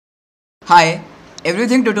Hi,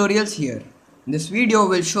 everything tutorials here. This video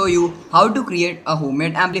will show you how to create a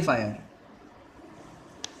homemade amplifier.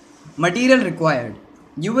 Material required.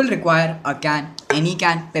 You will require a can, any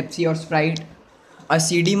can, Pepsi or Sprite, a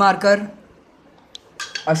CD marker,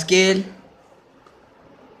 a scale,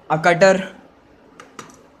 a cutter,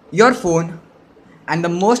 your phone, and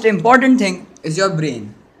the most important thing is your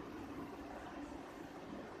brain.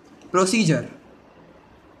 Procedure.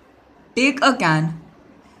 Take a can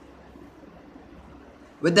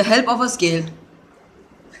with the help of a scale,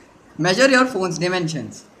 measure your phone's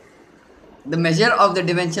dimensions. The measure of the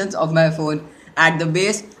dimensions of my phone at the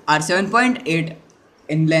base are 7.8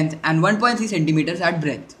 in length and 1.3 centimeters at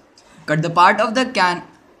breadth. Cut the part of the can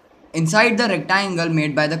inside the rectangle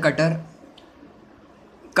made by the cutter.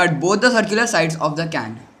 Cut both the circular sides of the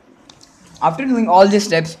can. After doing all these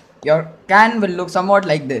steps, your can will look somewhat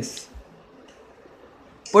like this.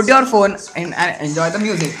 Put your phone in and enjoy the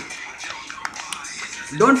music.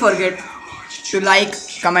 Don't forget to like,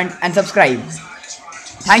 comment and subscribe.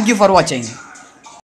 Thank you for watching.